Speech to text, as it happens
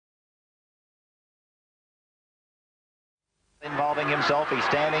Involving himself, he's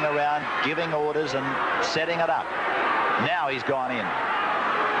standing around giving orders and setting it up. Now he's gone in.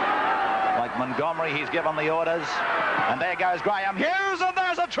 Like Montgomery, he's given the orders. And there goes Graeme Hughes, and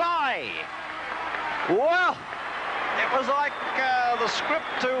there's a try. Well, it was like the script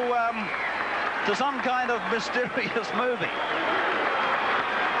to some kind of mysterious movie.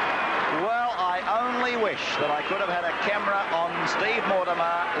 Well, I only wish that I could have had a camera on Steve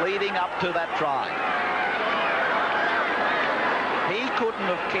Mortimer leading up to that try. He couldn't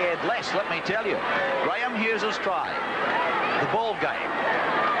have cared less, let me tell you. Graeme Hughes' try. The ball game.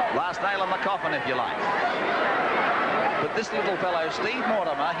 Last nail in the coffin, if you like. But this little fellow, Steve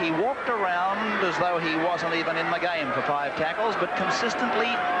Mortimer, he walked around as though he wasn't even in the game for 5 tackles, but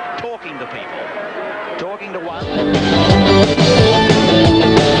consistently talking to people. Talking to one.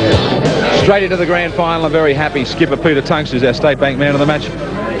 Straight into the grand final, a very happy skipper Peter Tunks is our State Bank man of the match.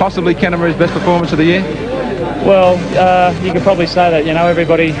 Possibly Canterbury's best performance of the year? Well, you could probably say that, you know,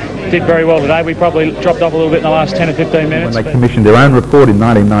 everybody did very well today. We probably dropped off a little bit in the last 10 or 15 minutes. When they commissioned their own report in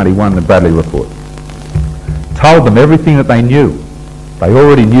 1991, the Bradley report, told them everything that they knew. They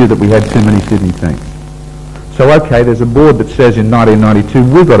already knew that we had too many Sydney teams. So, okay, there's a board that says in 1992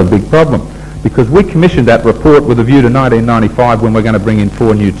 we've got a big problem because we commissioned that report with a view to 1995 when we're going to bring in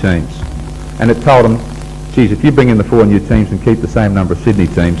 4 new teams. And it told them, geez, if you bring in the 4 new teams and keep the same number of Sydney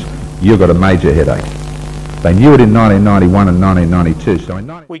teams, you've got a major headache. They knew it in 1991 and 1992.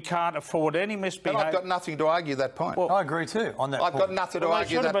 So we can't afford any misbehaviour. And I've got nothing to argue that point. Well, I agree too on that I've point. got nothing to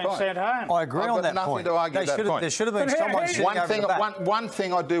argue that point. They should have been sent home. I agree on that point. I've got nothing to argue that point. There should have been someone sitting over the back. One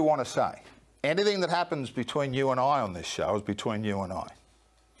thing I do want to say, anything that happens between you and I on this show is between you and I.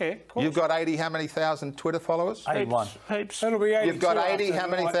 Yeah, of course. You've got 80 how many thousand Twitter followers? 81. Heaps. That'll be 82. You've got 80 how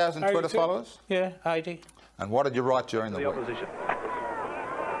many thousand Twitter followers? Yeah, 80. And what did you write during the week? Opposition.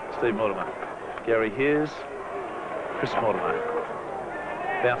 Steve Mortimer. Gary Hughes. Chris Mortimer.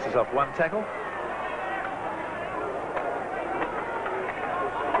 Bounces off one tackle.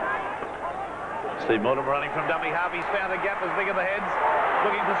 Steve Mortimer running from dummy half. He's found a gap as big as the heads.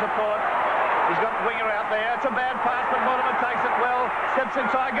 Looking for support. He's got Winger out there. It's a bad pass, but Mortimer takes it well. Steps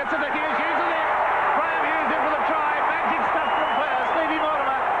inside, gets it to Hughes. Hughes is in. Graeme Hughes in for the try. Magic stuff from player Stevie Mortimer.